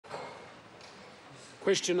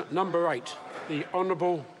Question number 8, the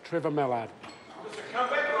Honourable Trevor Mallard.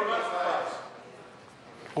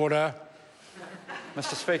 Order.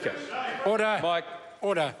 Mr Speaker. Order.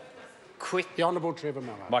 Order. The Honourable Trevor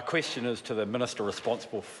Mallard. My question is to the Minister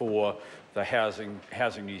responsible for the Housing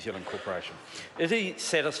New Zealand Corporation. Is he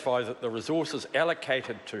satisfied that the resources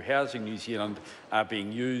allocated to Housing New Zealand are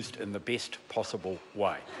being used in the best possible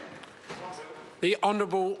way? The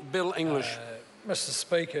Honourable Bill English. Mr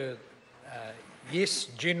Speaker, yes,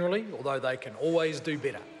 generally, although they can always do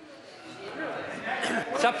better.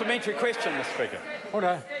 Supplementary question, Mr Speaker.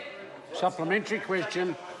 Order. Supplementary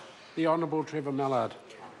question, the Honourable Trevor Mallard.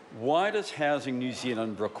 Why does Housing New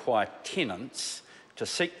Zealand require tenants to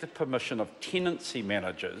seek the permission of tenancy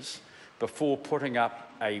managers before putting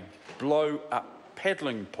up a blow-up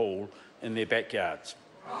paddling pool in their backyards?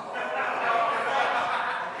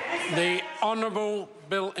 The Honourable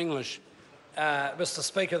Bill English. Mr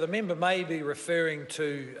Speaker, the member may be referring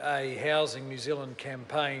to a Housing New Zealand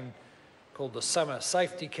campaign called the Summer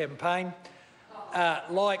Safety Campaign.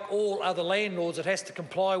 Like all other landlords, it has to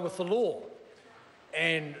comply with the law.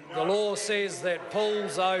 And the law says that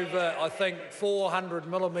pools over, I think, 400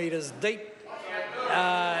 millimetres deep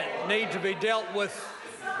need to be dealt with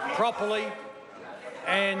properly.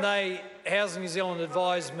 And Housing New Zealand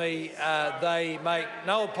advised me they make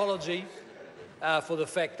no apology for the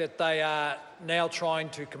fact that they are now trying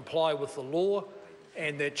to comply with the law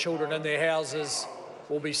and that children in their houses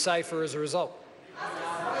will be safer as a result.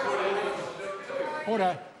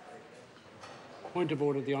 Order. Point of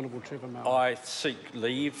order, the Honourable Trevor Mallard. I seek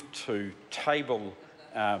leave to table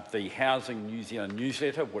the Housing New Zealand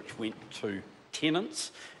newsletter, which went to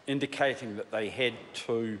tenants, indicating that they had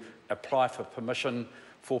to apply for permission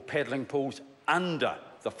for paddling pools under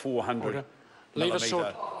the 400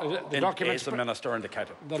 millimetre, as the Minister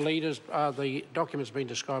indicated. The document's been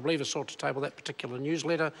described. Leave us sought to table that particular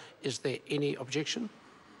newsletter. Is there any objection?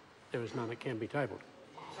 There is none. It can be tabled.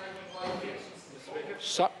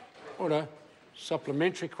 Order.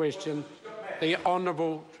 Supplementary question, the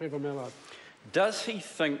Honourable Trevor Mallard. Does he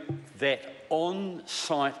think that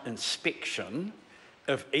on-site inspection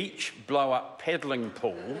of each blow-up paddling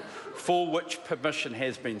pool for which permission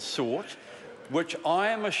has been sought, which I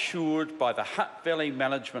am assured by the Hutt Valley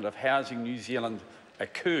management of Housing New Zealand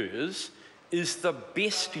occurs, is the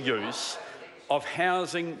best use of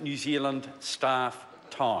Housing New Zealand staff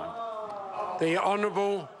time? The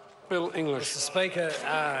Honourable Bill English. Mr Speaker,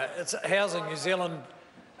 Housing New Zealand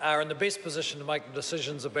are in the best position to make the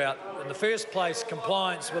decisions about, in the first place,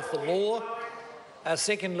 compliance with the law.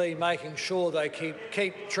 Secondly, making sure they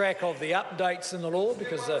keep track of the updates in the law,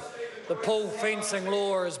 because the pool fencing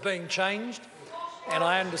law is being changed, and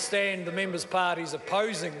I understand the members' parties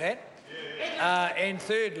opposing that. And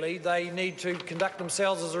thirdly, they need to conduct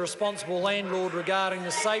themselves as a responsible landlord regarding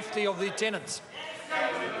the safety of their tenants.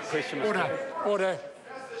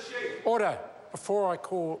 Order. Before I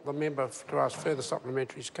call the member to ask further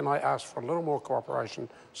supplementaries, can I ask for a little more cooperation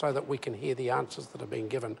so that we can hear the answers that are being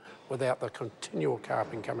given without the continual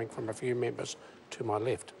carping coming from a few members to my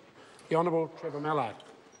left? The Honourable Trevor Mallard.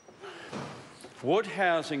 Would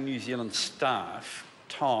Housing New Zealand staff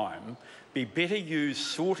time be better used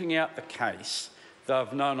sorting out the case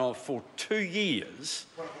they've known of for 2 years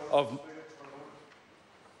of...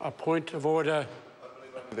 A point of order.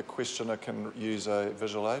 The questioner can use a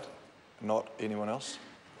visual aid, not anyone else.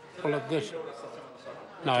 Well,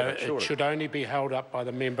 it should only be held up by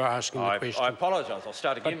the member asking the question. I apologise. I'll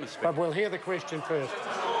start again, Mr Speaker. But we'll hear the question first.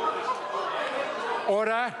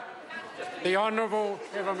 Order. The Honourable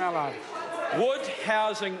Trevor Mallard. Would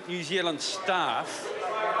Housing New Zealand staff...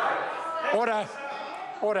 Order.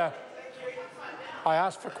 I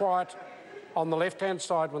ask for quiet on the left-hand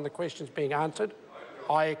side when the question's being answered.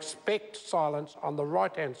 I expect silence on the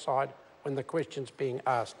right-hand side when the question's being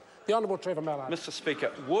asked. The Honourable Trevor Mallard. Mr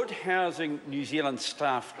Speaker, would Housing New Zealand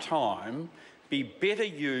staff time be better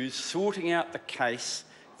used sorting out the case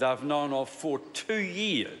they've known of for 2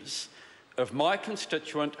 years of my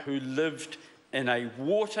constituent who lived in a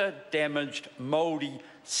water-damaged, mouldy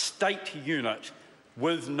state unit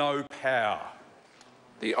with no power?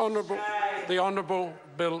 The Honourable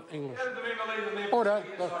Bill English. Order.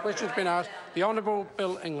 The question's been asked. The Honourable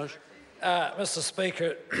Bill English. Mr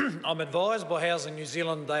Speaker, I'm advised by Housing New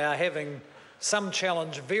Zealand they are having some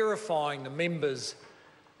challenge verifying the members'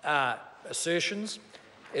 assertions.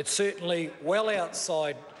 It's certainly well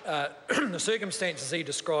outside, the circumstances he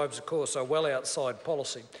describes, of course, are well outside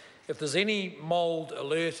policy. If there's any mould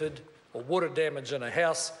alerted or water damage in a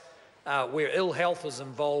house where ill health is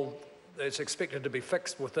involved, it's expected to be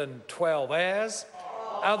fixed within 12 hours.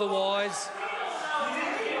 Otherwise,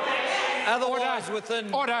 Otherwise,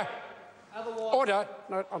 within... Order. Order.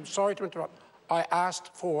 No, I'm sorry to interrupt. I asked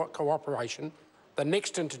for cooperation. The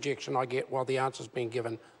next interjection I get while the answer's being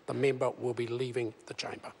given, the member will be leaving the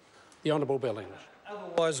chamber. The Honourable Bill English.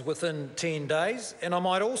 Otherwise within 10 days. And I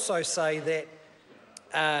might also say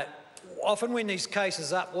that often when these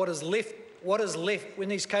cases up, when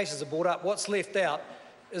these cases are brought up, what's left out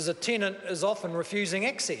is a tenant is often refusing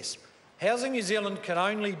access. Housing New Zealand can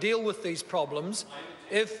only deal with these problems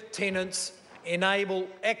if tenants enable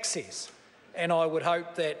access. And I would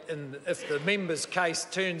hope that if the member's case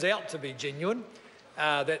turns out to be genuine,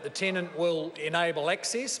 that the tenant will enable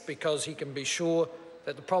access because he can be sure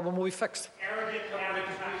that the problem will be fixed.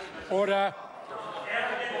 Order.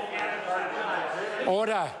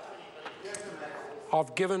 Order.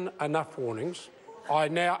 I've given enough warnings.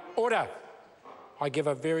 Order. I give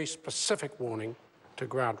a very specific warning to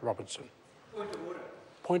Grant Robertson. Point of order.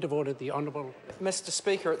 Point of order, the Honourable. Mr.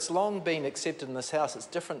 Speaker, it's long been accepted in this House it's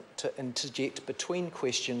different to interject between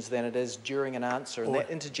questions than it is during an answer. And that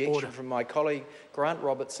interjection from my colleague Grant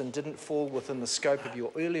Robertson didn't fall within the scope of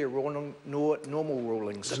your earlier ruling nor normal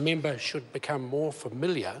rulings. The member should become more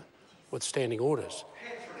familiar with standing orders.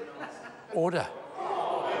 Order.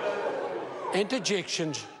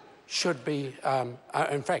 Interjections should be,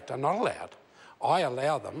 in fact, are not allowed. I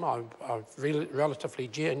allow them. I'm really relatively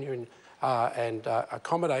genuine and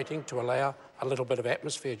accommodating to allow a little bit of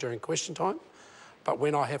atmosphere during question time. But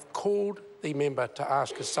when I have called the member to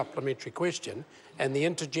ask a supplementary question and the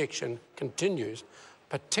interjection continues,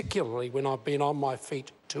 particularly when I've been on my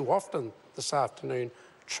feet too often this afternoon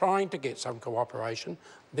trying to get some cooperation,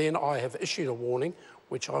 then I have issued a warning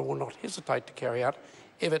which I will not hesitate to carry out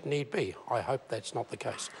if it need be. I hope that's not the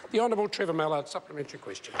case. The Honourable Trevor Mallard, supplementary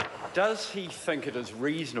question. Does he think it is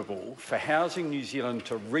reasonable for Housing New Zealand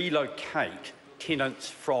to relocate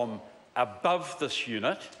tenants from above this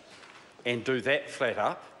unit and do that flat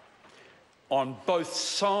up, on both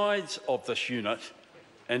sides of this unit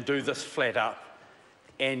and do this flat up,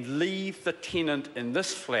 and leave the tenant in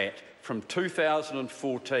this flat from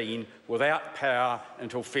 2014 without power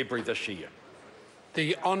until February this year?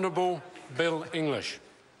 The Honourable Bill English.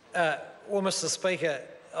 Well, Mr. Speaker,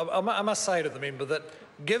 I must say to the member that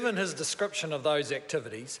given his description of those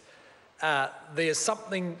activities, there's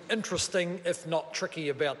something interesting, if not tricky,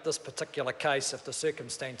 about this particular case if the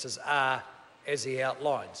circumstances are as he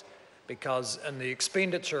outlines. Because in the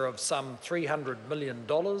expenditure of some $300 million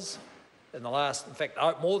in the last, in fact,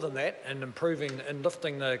 more than that, in improving and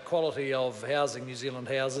lifting the quality of Housing New Zealand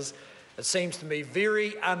houses, it seems to me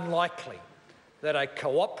very unlikely that a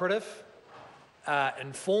cooperative,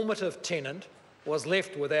 informative tenant was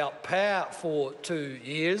left without power for 2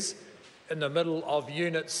 years in the middle of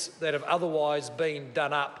units that have otherwise been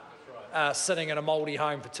done up, sitting in a Māori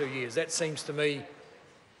home for 2 years. That seems to me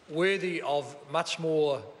worthy of much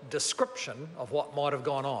more description of what might have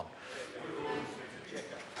gone on.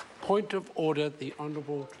 Point of order, the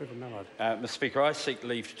Honourable Trevor Mallard. Mr. Speaker, I seek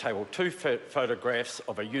leave to table two photographs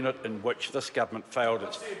of a unit in which this government failed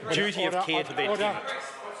its duty of care to their tenants.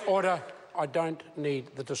 Order. I don't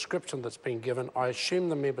need the description that's been given. I assume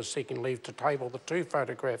the member seeking leave to table the two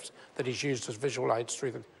photographs that he's used as visual aids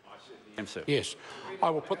through the... Yes. I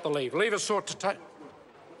will put the leave. Leave is sought to take...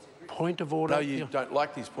 Point of order. No, you don't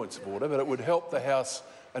like these points of order, but it would help the House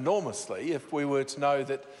enormously if we were to know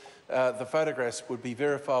that the photographs would be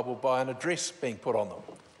verifiable by an address being put on them.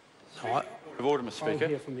 Right. Of order, Mr. Speaker.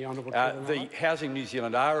 Hear from the Honourable the Housing New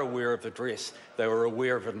Zealand are aware of the address. They were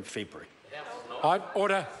aware of it in February.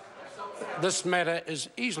 Order. This matter is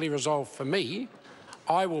easily resolved for me.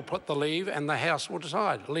 I will put the leave and the House will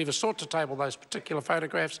decide. Leave is sought to table those particular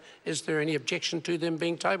photographs. Is there any objection to them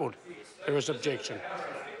being tabled? There is objection.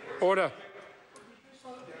 Order.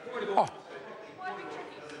 Oh.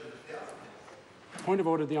 Point of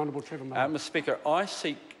order, the Honourable Trevor Mallard. Mr. Speaker, I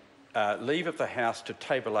seek leave of the House to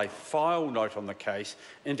table a file note on the case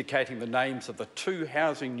indicating the names of the two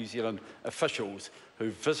Housing New Zealand officials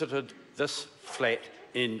who visited this flat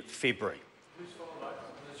in February.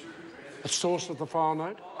 The source of the file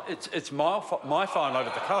note? It's my file note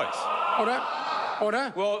of the case. Order.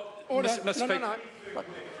 Order. Well, order. Mr. Speaker. No.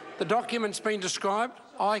 The document's been described.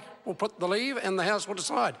 I will put the leave and the House will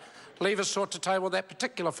decide. Leave is sought to table that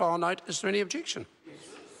particular file note. Is there any objection?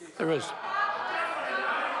 There is.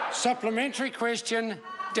 Supplementary question,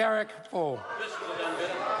 Derek Ball.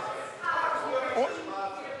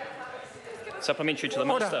 Supplementary to the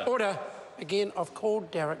Minister. Order. Again, I've called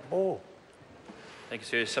Derek Ball. Thank you,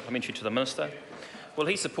 sir. Supplementary to the Minister. Will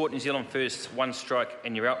he support New Zealand First's one strike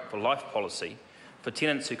and you're out for life policy for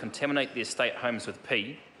tenants who contaminate their state homes with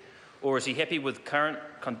pee? Or is he happy with current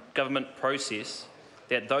government process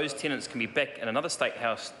that those tenants can be back in another state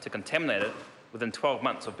house to contaminate it within 12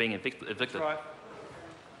 months of being evicted. Right.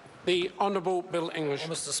 The Honourable Bill English.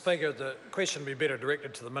 Well, Mr Speaker, the question would be better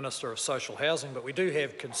directed to the Minister of Social Housing, but we do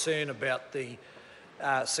have concern about the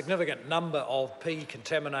significant number of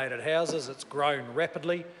P-contaminated houses. It's grown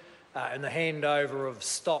rapidly, and the handover of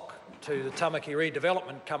stock to the Tamaki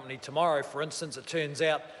Redevelopment Company tomorrow, for instance, it turns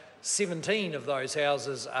out 17 of those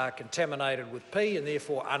houses are contaminated with P and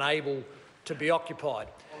therefore unable to be occupied.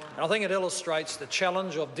 And I think it illustrates the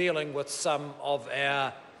challenge of dealing with some of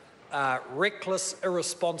our reckless,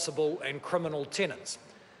 irresponsible and criminal tenants.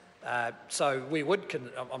 So we would,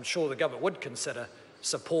 I'm sure the government would consider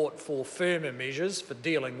support for firmer measures for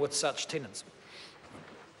dealing with such tenants.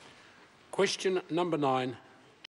 Question number 9.